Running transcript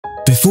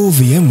Before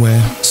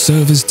VMware,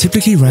 servers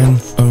typically ran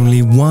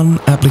only one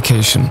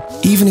application.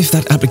 Even if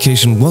that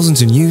application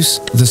wasn't in use,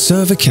 the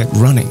server kept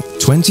running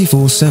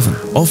 24/7,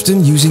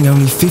 often using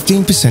only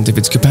 15% of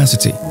its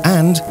capacity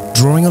and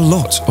drawing a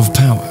lot of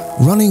power.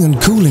 Running and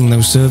cooling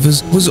those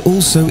servers was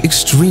also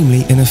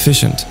extremely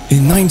inefficient.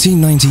 In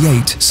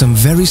 1998, some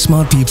very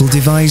smart people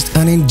devised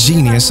an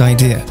ingenious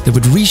idea that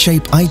would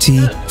reshape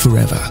IT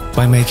forever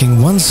by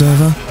making one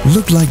server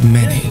look like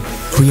many.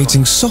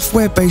 Creating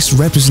software-based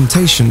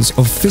representations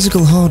of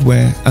physical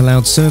hardware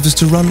allowed servers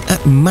to run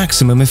at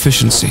maximum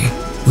efficiency,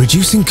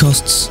 reducing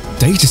costs,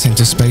 data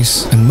center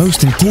space, and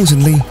most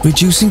importantly,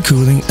 reducing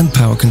cooling and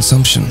power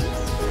consumption.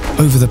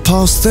 Over the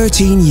past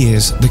 13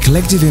 years, the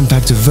collective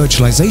impact of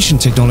virtualization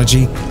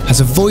technology has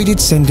avoided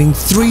sending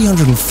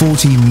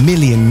 340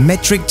 million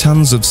metric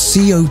tons of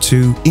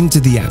CO2 into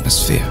the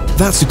atmosphere.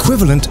 That's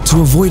equivalent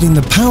to avoiding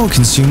the power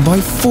consumed by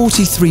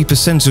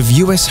 43% of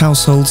US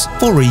households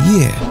for a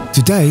year.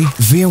 Today,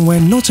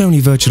 VMware not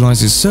only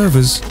virtualizes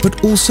servers,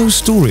 but also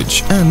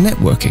storage and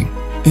networking.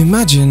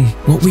 Imagine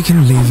what we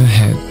can leave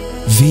ahead.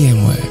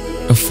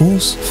 VMware, a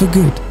force for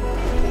good.